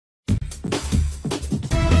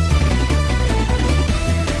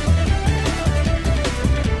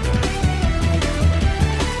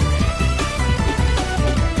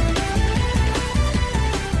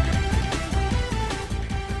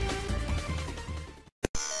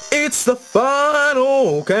It's the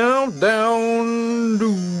final countdown.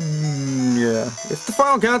 Yeah, it's the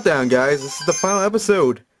final countdown, guys. This is the final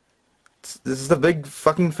episode. This is the big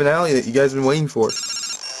fucking finale that you guys have been waiting for.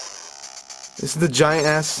 This is the giant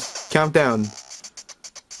ass countdown.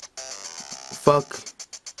 Fuck.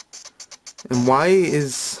 And why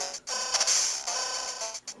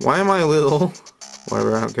am I little?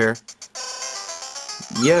 Whatever, I don't care.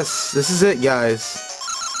 Yes, this is it, guys.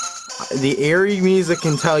 The eerie music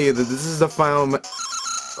can tell you that this is the final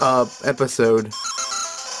episode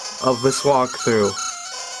of this walkthrough.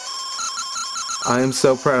 I am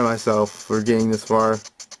so proud of myself for getting this far.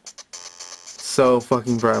 So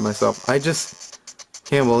fucking proud of myself. I just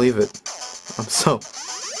can't believe it. I'm so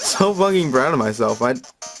fucking proud of myself.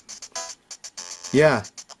 Yeah.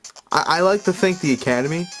 I like to thank the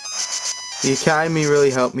Academy. The Academy really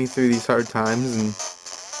helped me through these hard times, and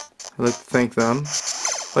I'd like to thank them.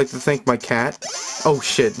 I'd like to thank my cat. Oh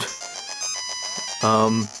shit.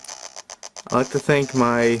 I'd like to thank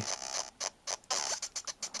my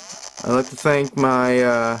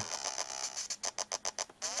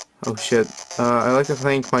oh shit. I'd like to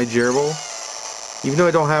thank my gerbil. Even though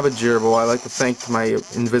I don't have a gerbil, I like to thank my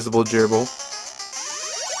invisible gerbil.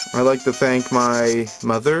 I'd like to thank my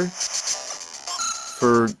mother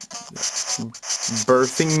for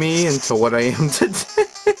birthing me into what I am today.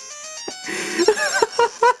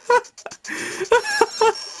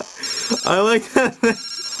 I like that.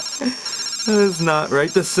 That is not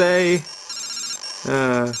right to say.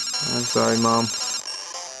 I'm sorry, Mom.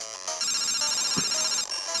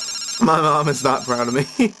 My mom is not proud of me.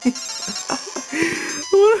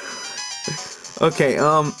 Okay,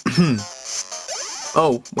 oh,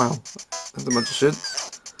 wow. That's a bunch of shit.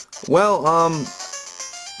 Well,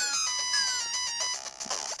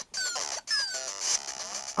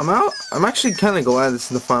 I'm actually kind of glad this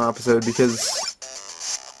is the final episode because,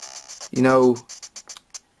 you know,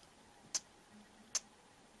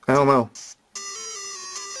 I don't know.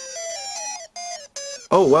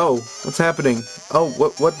 Oh, whoa, what's happening? Oh,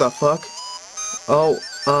 what the fuck? Oh,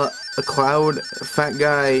 a cloud, fat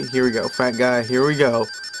guy, here we go, fat guy, here we go.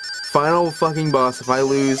 Final fucking boss. If I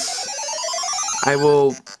lose, I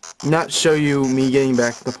will not show you me getting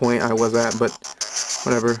back to the point I was at, but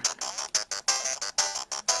whatever.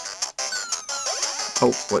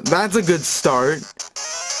 Oh, what? That's a good start.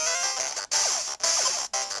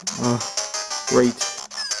 Great.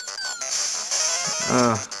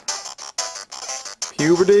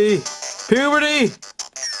 Puberty! Puberty!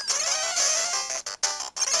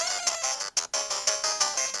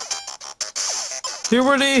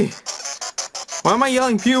 Puberty! Why am I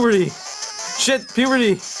yelling puberty? Shit,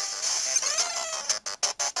 puberty!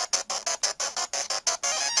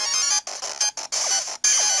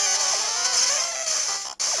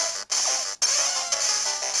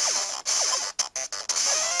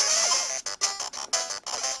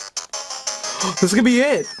 This could be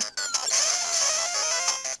it!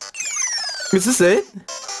 Is this it?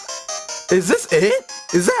 Is this it?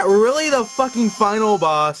 Is that really the fucking final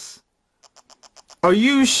boss? Are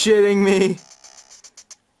you shitting me?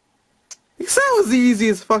 Because that was the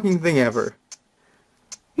easiest fucking thing ever.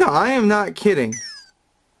 No, I am not kidding.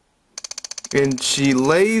 And she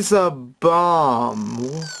lays a bomb.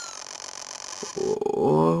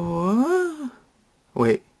 What?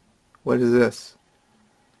 Wait, what is this?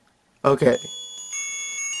 Okay.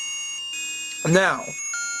 Now,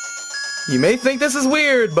 you may think this is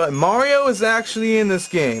weird, but Mario is actually in this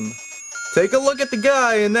game. Take a look at the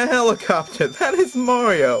guy in the helicopter. That is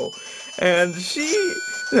Mario. And he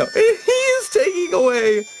is taking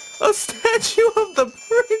away a statue of the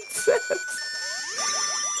princess.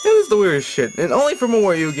 That is the weirdest shit. And only from a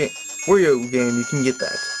Wario game you can get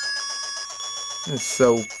that. It's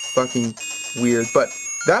so fucking weird. But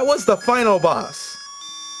that was the final boss.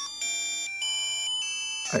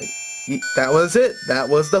 That was it. That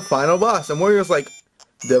was the final boss. And Wario's like,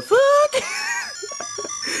 the fuck?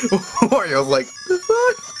 Wario's like, the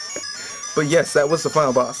fuck? But yes, that was the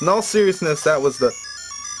final boss. In all seriousness, that was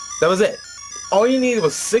it. All you needed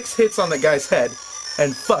was 6 hits on that guy's head,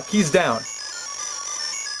 and fuck, he's down.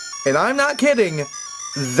 And I'm not kidding.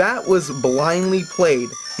 That was blindly played.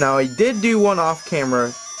 Now, I did do one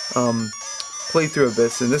off-camera playthrough of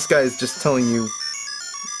this, and this guy's just telling you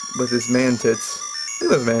with his man tits.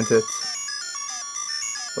 Look at those man tits.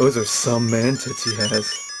 Those are some man tits he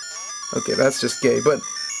has. Okay, that's just gay, but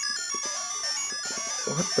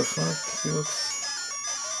what the fuck? He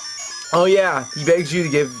looks... Oh yeah, he begs you to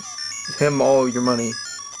give him all your money.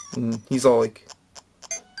 And he's all like,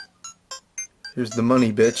 here's the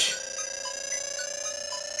money, bitch.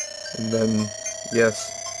 And then, yes.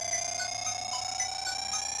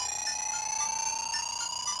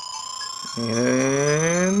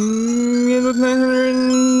 And with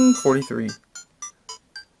 943.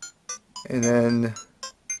 And then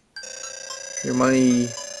your money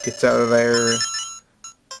gets out of there.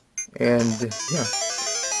 And yeah.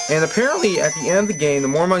 And apparently at the end of the game, the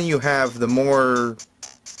more money you have, the more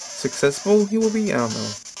successful you will be. I don't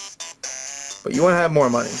know. But you want to have more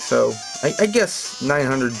money. So I guess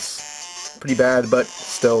 900's pretty bad, but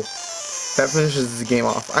still. That finishes the game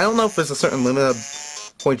off. I don't know if there's a certain limit of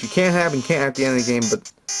points you can have and can't at the end of the game, but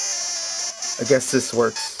I guess this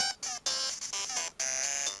works.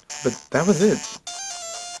 But that was it.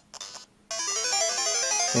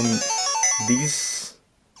 And these...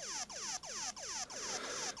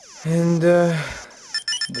 And,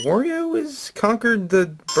 Wario has conquered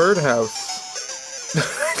the birdhouse.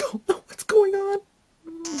 I don't know what's going on.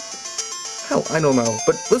 Hell, I don't know.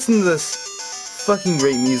 But listen to this fucking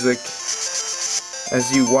great music as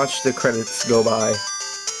you watch the credits go by.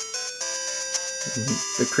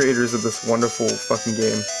 The creators of this wonderful fucking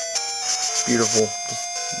game. Beautiful. Just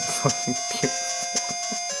fucking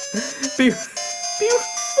beautiful.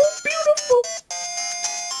 Beautiful.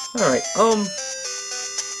 Alright,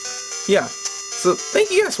 yeah. So, thank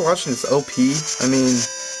you guys for watching this OP. I mean,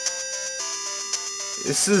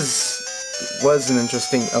 this was an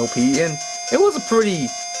interesting OP, and it was a pretty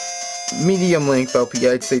medium-length LP.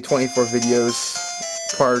 I'd say 24 videos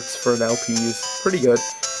parts for an LP is pretty good.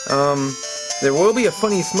 There will be a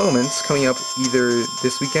funniest moments coming up either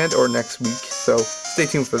this weekend or next week, so stay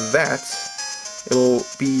tuned for that. It will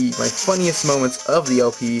be my funniest moments of the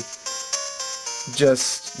LP,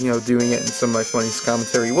 just, you know, doing it, and some of my funniest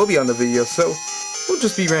commentary will be on the video, so it'll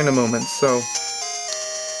just be random moments, so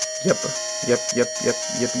yep.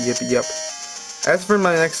 As for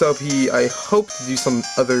my next LP, I hope to do some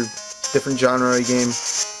other different genre game.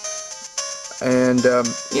 And,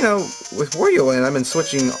 you know, with Wario Land, I've been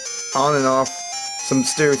switching on and off some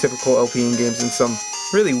stereotypical LP games and some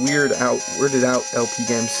really weirded out LP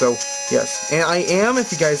games, so, yes. And I am,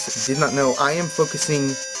 if you guys did not know, I am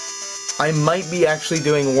focusing, I might be actually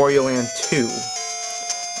doing Wario Land 2.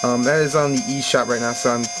 That is on the eShop right now,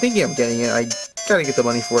 so I'm thinking of getting it. I gotta get the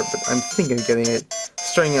money for it, but I'm thinking of getting it,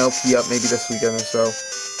 starting LP up maybe this weekend or so.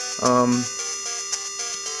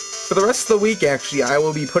 For the rest of the week, actually, I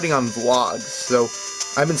will be putting on vlogs, so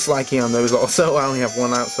I've been slacking on those also. I only have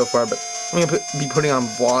one out so far, but I'm going to be putting on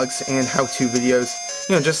vlogs and how-to videos,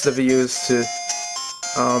 you know, just the videos to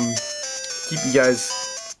keep you guys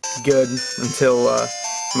good until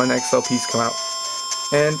my next LPs come out.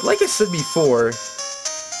 And like I said before,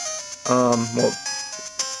 well,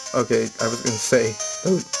 okay, I was going to say,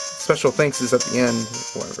 special thanks is at the end,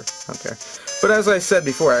 whatever, I don't care. But as I said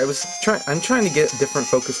before, I'm trying to get a different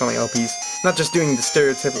focus on my LPs, not just doing the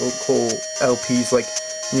stereotypical LPs like,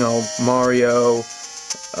 you know, Mario.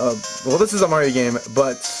 Well, this is a Mario game,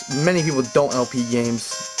 but many people don't LP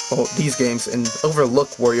games, well, these games, and overlook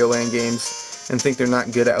Wario Land games and think they're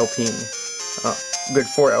not good at LPing, good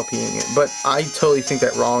for LPing it. But I totally think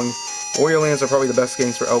that wrong. Wario Lands are probably the best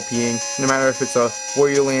games for LPing, no matter if it's a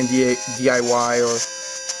Wario Land DIY or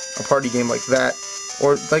a party game like that,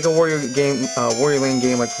 or like a Wario Land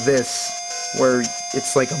game like this, where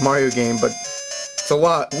it's like a Mario game, but it's a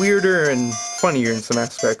lot weirder and funnier in some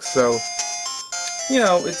aspects. So, you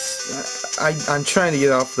know, I'm trying to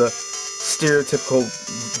get off the stereotypical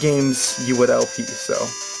games you would LP. So,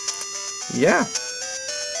 yeah.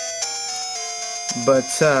 But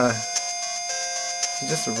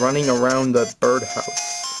just running around the birdhouse.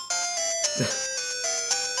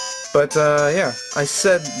 But yeah, I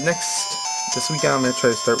said this weekend I'm gonna try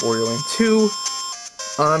to start Wario Land 2.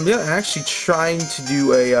 Yeah, I'm actually trying to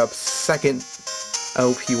do a second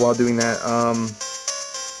LP while doing that.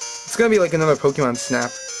 It's gonna be like another Pokemon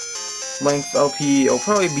Snap length LP. It'll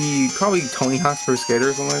probably be Tony Hawk's Pro Skater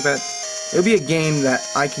or something like that. It'll be a game that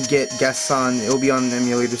I can get guests on. It'll be on an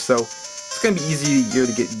emulator, so it's gonna be easier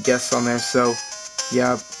to get guests on there. So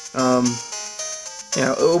yeah,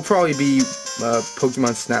 yeah, it'll probably be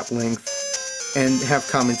Pokemon Snap length and have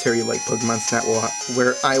commentary like Pokemon Snap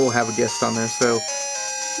where I will have a guest on there. So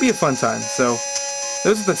it'll be a fun time. So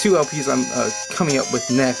those are the two LPs I'm coming up with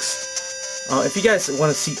next. If you guys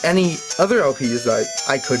want to see any other LPs that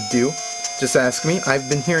I could do, just ask me. I've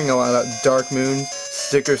been hearing a lot about Dark Moon,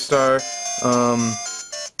 Sticker Star,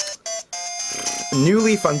 New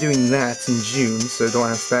Leaf. I'm doing that in June, so don't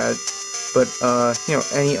ask that. But you know,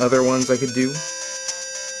 any other ones I could do.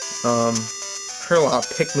 Heard a lot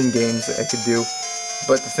of Pikmin games that I could do,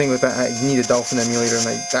 but the thing with that, I need a Dolphin emulator, and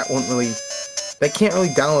that can't really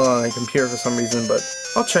download on a computer for some reason. But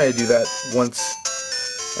I'll try to do that once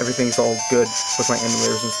everything's all good with my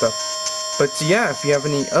emulators and stuff. But yeah, if you have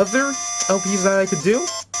any other LPs that I could do,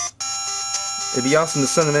 it'd be awesome to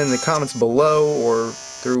send them in the comments below, or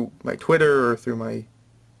through my Twitter, or through my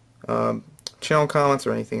channel comments,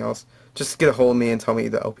 or anything else. Just get a hold of me and tell me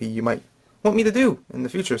the LP you might want me to do in the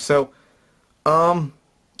future. So, I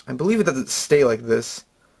believe it doesn't stay like this.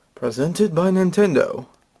 Presented by Nintendo.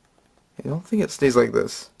 I don't think it stays like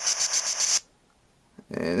this.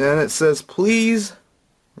 And then it says, please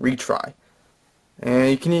retry.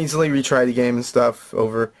 And you can easily retry the game and stuff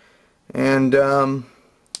over. And,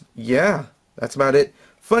 yeah, that's about it.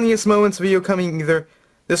 Funniest Moments video coming either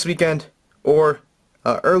this weekend or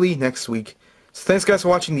early next week. So thanks guys for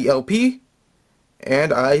watching the LP.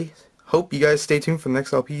 And I hope you guys stay tuned for the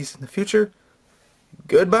next LPs in the future.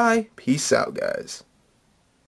 Goodbye. Peace out, guys.